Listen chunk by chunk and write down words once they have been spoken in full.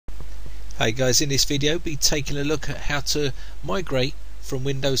Hey guys, in this video we'll be taking a look at how to migrate from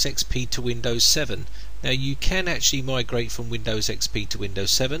Windows XP to Windows 7. Now you can actually migrate from Windows XP to Windows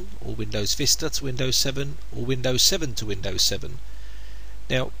 7 or Windows Vista to Windows 7 or Windows 7 to Windows 7.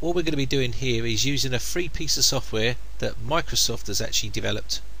 Now what we're going to be doing here is using a free piece of software that Microsoft has actually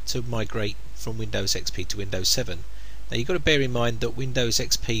developed to migrate from Windows XP to Windows 7. Now you've got to bear in mind that Windows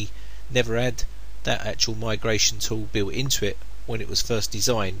XP never had that actual migration tool built into it when it was first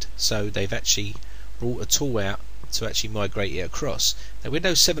designed, so they've actually brought a tool out to actually migrate it across. Now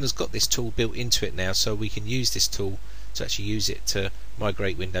Windows 7 has got this tool built into it now, so we can use this tool to actually use it to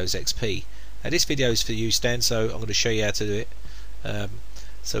migrate Windows XP. Now this video is for you, Stan, so I'm going to show you how to do it.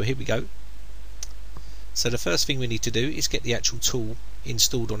 So here we go. So the first thing we need to do is get the actual tool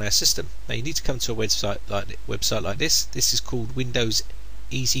installed on our system. Now you need to come to a website like this. This is called Windows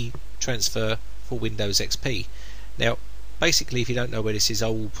Easy Transfer for Windows XP. Now basically, if you don't know where this is, I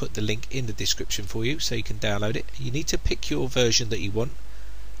will put the link in the description for you so you can download it. You need to pick your version that you want.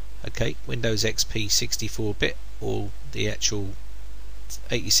 Okay, Windows XP 64-bit or the actual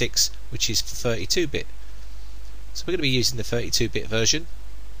 86, which is for 32-bit. So we're going to be using the 32-bit version.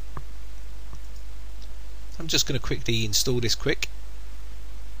 I'm just going to quickly install this quick.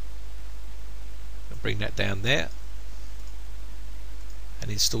 I'll bring that down there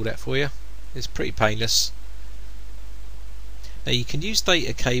and install that for you. It's pretty painless. Now you can use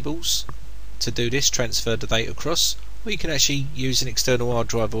data cables to do this, transfer the data across, or you can actually use an external hard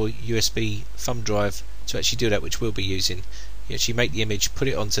drive or USB thumb drive to actually do that, which we'll be using. You actually make the image, put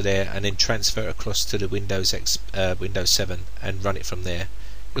it onto there, and then transfer it across to the Windows 7 and run it from there.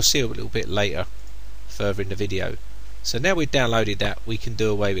 You'll see a little bit later, further in the video. So now we've downloaded that, we can do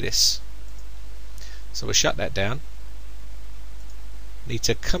away with this. So we'll shut that down. Need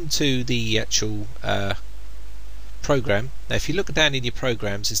to come to the actual program. Now if you look down in your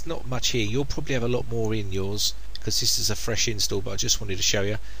programs, there's not much here. You'll probably have a lot more in yours because this is a fresh install, but I just wanted to show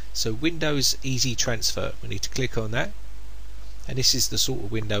you. So Windows Easy Transfer, we need to click on that, and this is the sort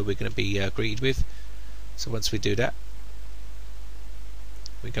of window we're going to be greeted with. So once we do that,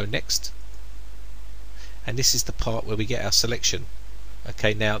 we go next, and this is the part where we get our selection.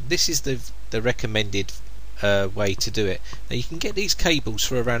 Okay, now this is the recommended way to do it. Now you can get these cables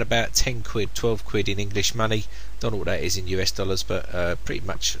for around about 10 quid, 12 quid in English money. Don't know what that is in US dollars, but pretty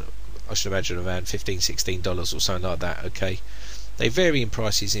much I should imagine around $15-16 or something like that. Okay, they vary in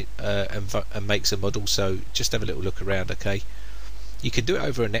prices and makes a model, so just have a little look around. Okay, you can do it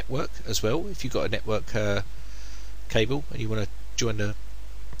over a network as well if you've got a network cable and you want to join the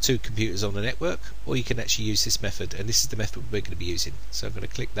two computers on the network, or you can actually use this method, and this is the method we're going to be using. So I'm going to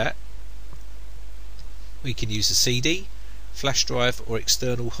click that. We can use a CD, flash drive, or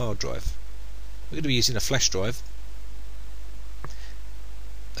external hard drive. We're going to be using a flash drive,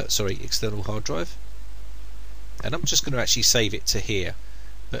 external hard drive, and I'm just going to actually save it to here,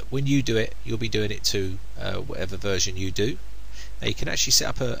 but when you do it you'll be doing it to whatever version you do. Now you can actually set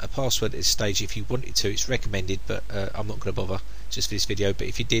up a password at this stage if you wanted to. It's recommended, but I'm not going to bother just for this video, but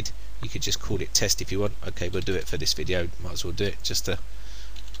if you did, you could just call it test if you want. Okay, we'll do it for this video, might as well do it just to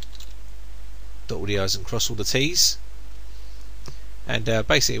dot all the I's and cross all the T's. And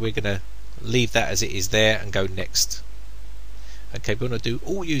basically we're going to leave that as it is there and go next. Okay, we're going to do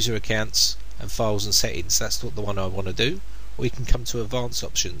all user accounts and files and settings. That's not the one I want to do. Or you can come to advanced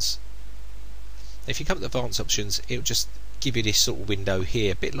options. If you come to advanced options, it will just give you this sort of window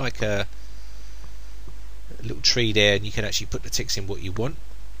here, a bit like a little tree there, and you can actually put the ticks in what you want.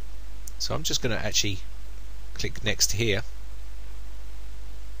 So I'm just going to actually click next here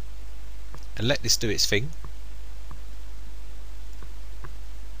and let this do its thing.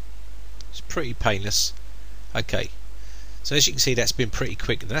 It's pretty painless. Okay, so as you can see, that's been pretty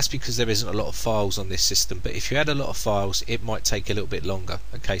quick, and that's because there isn't a lot of files on this system, but if you had a lot of files it might take a little bit longer.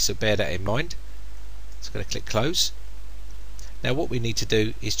 Okay, so bear that in mind. So I'm going to click close. Now what we need to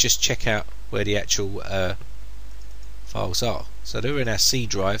do is just check out where the actual files are. So they're in our C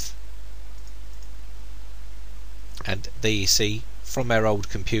drive, and there you see from our old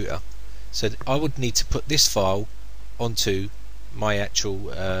computer. So I would need to put this file onto my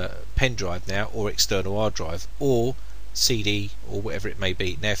actual pen drive now, or external hard drive, or CD, or whatever it may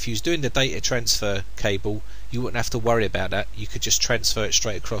be. Now if you was doing the data transfer cable, you wouldn't have to worry about that. You could just transfer it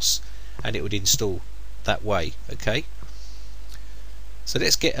straight across and it would install that way. Okay, so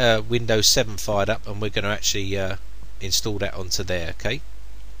let's get Windows 7 fired up, and we're going to actually install that onto there. Okay,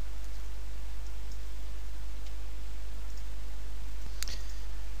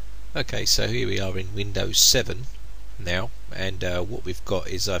 okay, so here we are in Windows 7 now, and what we've got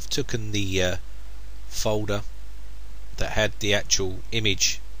is I've taken the folder that had the actual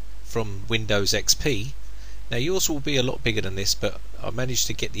image from Windows XP. Now yours will be a lot bigger than this, but I managed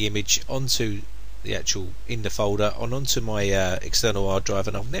to get the image onto the actual in the folder onto my external hard drive,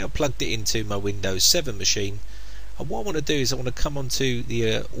 and I've now plugged it into my Windows 7 machine. And what I want to do is I want to come onto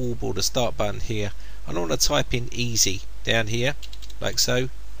the orb or the start button here, and I want to type in easy down here like so,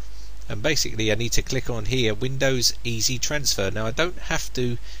 and basically I need to click on here Windows Easy Transfer. Now I don't have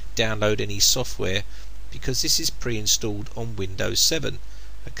to download any software because this is pre-installed on Windows 7.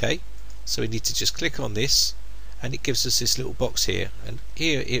 Okay, so we need to just click on this, and it gives us this little box here, and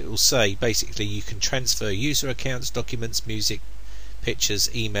here it will say basically you can transfer user accounts, documents, music, pictures,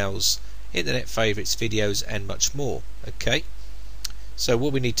 emails, internet favorites, videos, and much more. Okay, so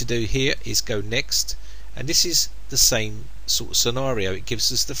what we need to do here is go next, and this is the same sort of scenario. It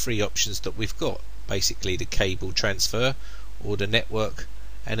gives us the three options that we've got, basically the cable transfer or the network,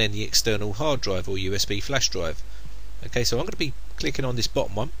 and then the external hard drive or USB flash drive. Okay, so I'm going to be clicking on this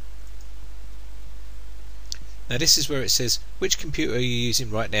bottom one. Now this is where it says which computer are you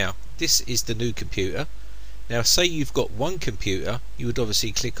using right now. This is the new computer. Now say you've got one computer, you would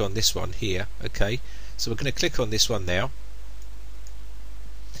obviously click on this one here. Okay, so we're going to click on this one now,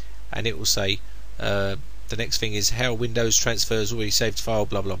 and it will say the next thing is how Windows transfers already saved file,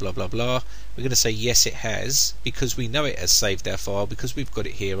 blah blah blah blah blah. We're going to say yes it has, because we know it has saved our file because we've got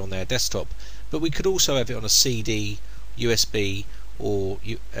it here on our desktop, but we could also have it on a CD, USB, or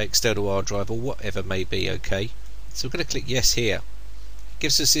external hard drive, or whatever may be. Okay, so we're going to click yes here. It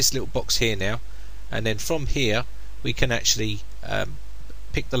gives us this little box here now, and then from here we can actually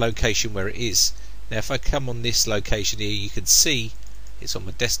pick the location where it is. Now if I come on this location here, you can see it's on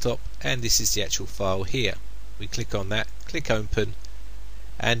my desktop, and this is the actual file here. We click on that, click open,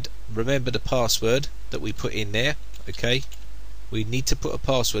 and remember the password that we put in there. Okay, we need to put a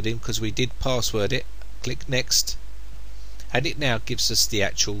password in because we did password it. Click next, and it now gives us the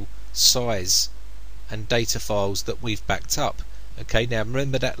actual size and data files that we've backed up. Okay, now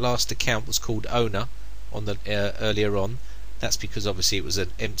remember that last account was called owner on the earlier on. That's because obviously it was an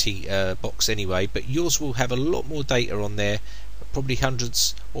empty box anyway, but yours will have a lot more data on there, probably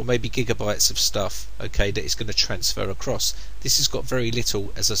hundreds or maybe gigabytes of stuff, okay, that is going to transfer across. This has got very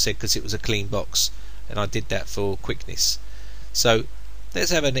little, as I said, because it was a clean box, and I did that for quickness. So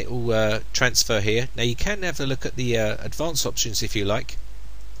let's have a little transfer here. Now you can have a look at the advanced options if you like,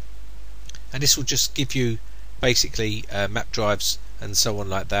 and this will just give you basically map drives and so on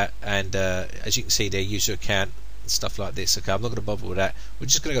like that, and as you can see their user account and stuff like this. Okay, I'm not going to bother with that. We're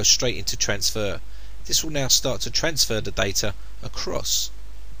just going to go straight into transfer. This will now start to transfer the data across,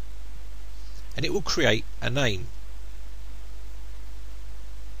 and it will create a name.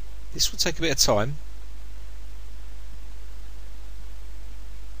 This will take a bit of time.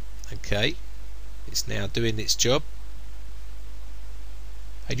 Okay, it's now doing its job,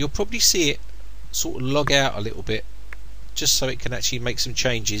 and you'll probably see it sort of log out a little bit just so it can actually make some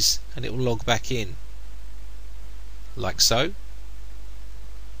changes, and it will log back in like so.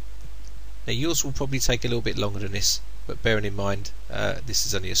 Now yours will probably take a little bit longer than this, but bearing in mind this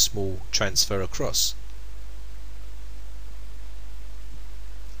is only a small transfer across,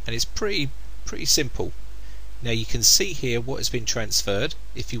 and it's pretty simple. Now you can see here what has been transferred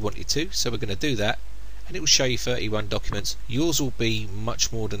if you wanted to, so we're going to do that, and it will show you 31 documents. Yours will be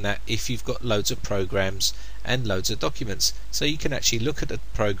much more than that if you've got loads of programs and loads of documents, so you can actually look at the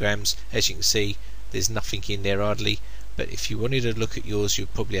programs. As you can see, there's nothing in there hardly, but if you wanted to look at yours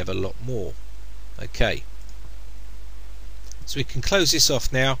you'd probably have a lot more. Okay, so we can close this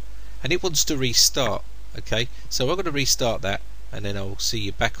off now, and it wants to restart. Okay, so I'm going to restart that, and then I'll see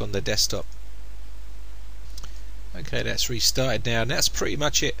you back on the desktop. Okay, that's restarted now, and that's pretty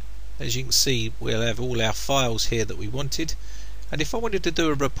much it. As you can see, we'll have all our files here that we wanted, and if I wanted to do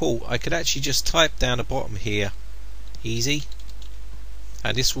a report I could actually just type down the bottom here easy,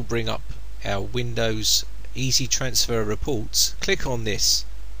 and this will bring up our Windows Easy Transfer Reports. Click on this,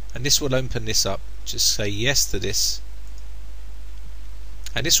 and this will open this up. Just say yes to this,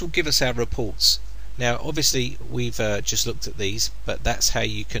 and this will give us our reports. Now obviously we've just looked at these, but that's how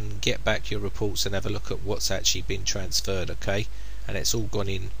you can get back your reports and have a look at what's actually been transferred. Okay, and it's all gone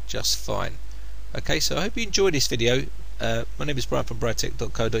in just fine. Okay, so I hope you enjoyed this video. My name is Brian from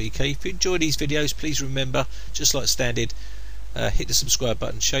Britec.co.uk. If you enjoy these videos, please remember, just like standard, hit the subscribe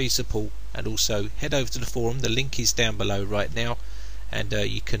button, show your support, and also head over to the forum. The link is down below right now, and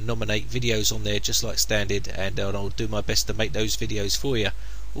you can nominate videos on there just like standard, and I'll do my best to make those videos for you.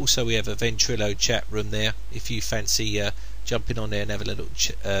 Also we have a Ventrilo chat room there if you fancy jumping on there and having a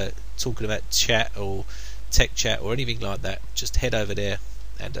little talking about chat or tech chat or anything like that. Just head over there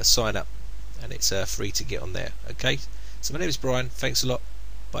and sign up, and it's free to get on there. Okay, so my name is Brian, thanks a lot.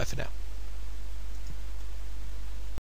 Bye for now.